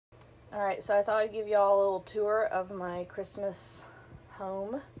Alright, so I thought I'd give you all a little tour of my Christmas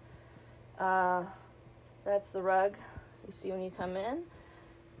home. That's the rug you see when you come in.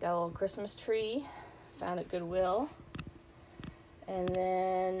 Got a little Christmas tree, found at Goodwill. And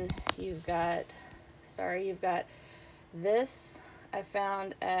then you've got this I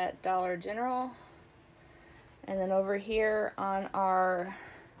found at Dollar General. And then over here on our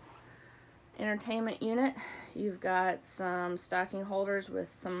entertainment unit, you've got some stocking holders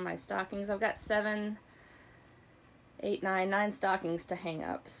with some of my stockings. I've got 9 stockings to hang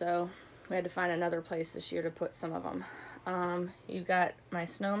up, so we had to find another place this year to put some of them. You got my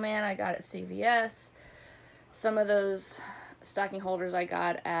snowman I got at CVS. Some of those stocking holders I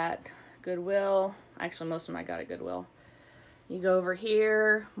got at Goodwill. Actually, most of them I got at Goodwill. You go over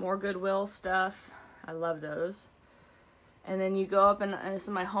here, more Goodwill stuff. I love those. And then you go up, and this is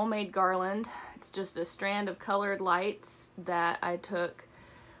my homemade garland. It's just a strand of colored lights that I took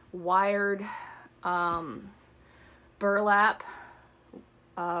wired burlap,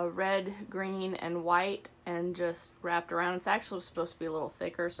 red, green, and white, and just wrapped around. It's actually supposed to be a little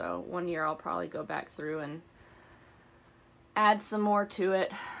thicker, so one year I'll probably go back through and add some more to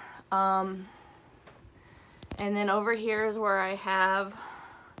it. And then over here is where I have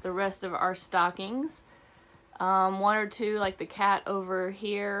the rest of our stockings. One or two, like the cat over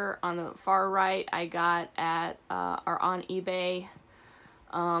here on the far right, I got at or on eBay,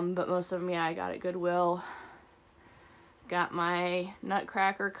 but most of them, yeah, I got at Goodwill. Got my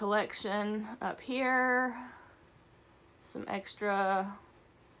Nutcracker collection up here. Some extra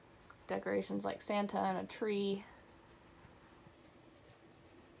decorations like Santa and a tree.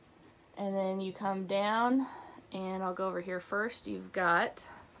 And then you come down, and I'll go over here first. You've got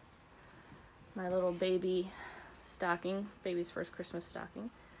my little baby stocking, baby's first Christmas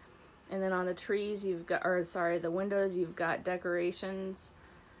stocking. And then on the trees you've got, or sorry, the windows, you've got decorations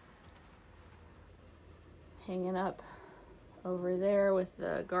hanging up over there with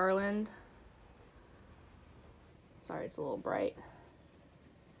the garland. Sorry, it's a little bright.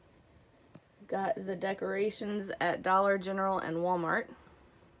 Got the decorations at Dollar General and Walmart.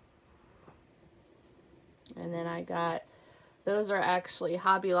 And then I got, those are actually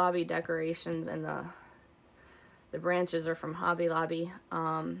Hobby Lobby decorations, and the branches are from Hobby Lobby,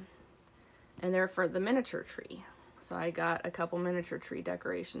 and they're for the miniature tree. So I got a couple miniature tree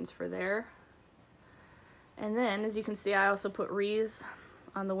decorations for there. And then, as you can see, I also put wreaths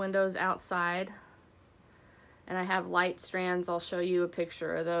on the windows outside. And I have light strands. I'll show you a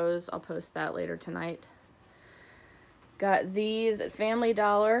picture of those. I'll post that later tonight. Got these at Family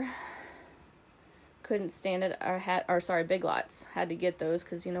Dollar. Couldn't stand it. Sorry, Big Lots. Had to get those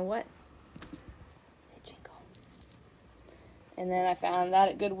because you know what? They jingle. And then I found that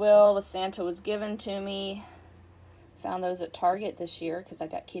at Goodwill. The Santa was given to me. Found those at Target this year because I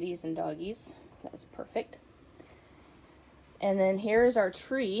got kitties and doggies. That was perfect. And then here's our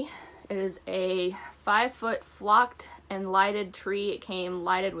tree. It is a 5-foot flocked and lighted tree. It came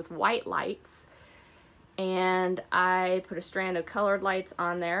lighted with white lights. And I put a strand of colored lights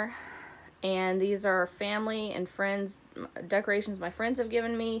on there. And these are family and friends decorations my friends have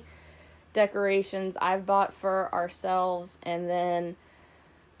given me, decorations I've bought for ourselves, and then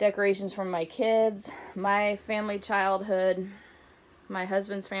decorations from my kids, my family childhood, my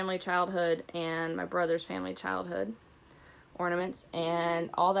husband's family childhood, and my brother's family childhood ornaments, and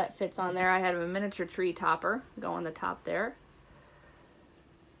all that fits on there. I have a miniature tree topper go on the top there.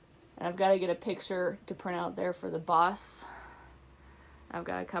 And I've got to get a picture to print out there for the boss. I've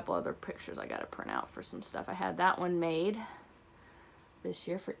got a couple other pictures I got to print out for some stuff. I had that one made this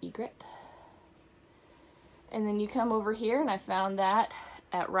year for Egret. And then you come over here, and I found that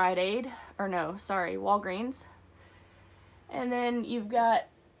at Rite Aid, or no, sorry, Walgreens. And then you've got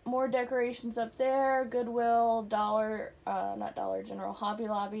more decorations up there, Goodwill, not Dollar General, Hobby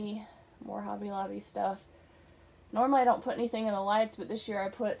Lobby, more Hobby Lobby stuff. Normally I don't put anything in the lights, but this year I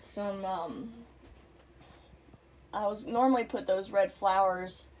put some, normally put those red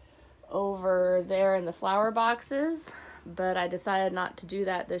flowers over there in the flower boxes, but I decided not to do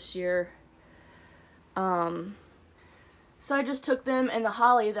that this year. So I just took them and the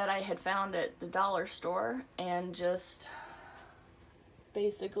holly that I had found at the dollar store and just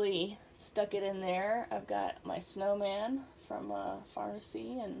basically stuck it in there. I've got my snowman from a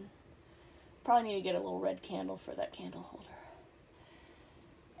pharmacy, and probably need to get a little red candle for that candle holder.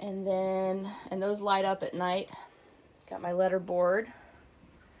 And those light up at night. Got my letter board.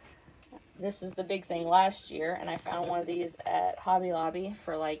 This is the big thing last year, and I found one of these at Hobby Lobby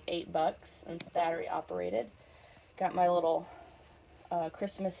for like $8, and it's battery operated. Got my little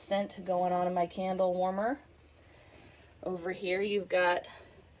Christmas scent going on in my candle warmer. Over here you've got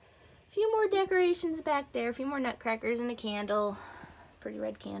few more decorations back there, a few more nutcrackers and a candle, pretty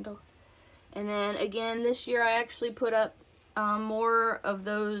red candle. And then again, this year I actually put up more of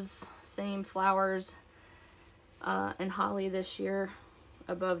those same flowers and holly this year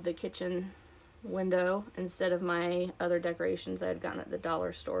above the kitchen window instead of my other decorations I had gotten at the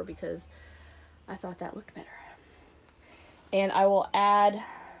dollar store because I thought that looked better. And I will add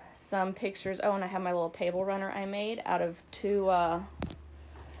some pictures. Oh, and I have my little table runner I made out of two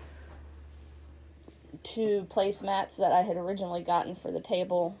placemats that I had originally gotten for the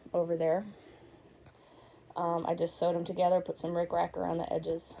table over there. I just sewed them together, put some rickrack around the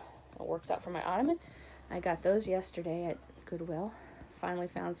edges. It works out for my ottoman. I got those yesterday at Goodwill. Finally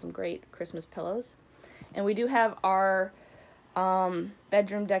found some great Christmas pillows. And we do have our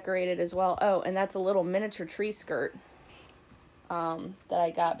bedroom decorated as well. Oh, and that's a little miniature tree skirt that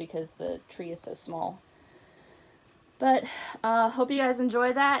I got because the tree is so small. But hope you guys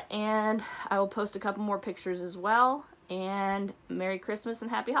enjoy that, and I will post a couple more pictures as well. And Merry Christmas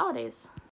and Happy Holidays.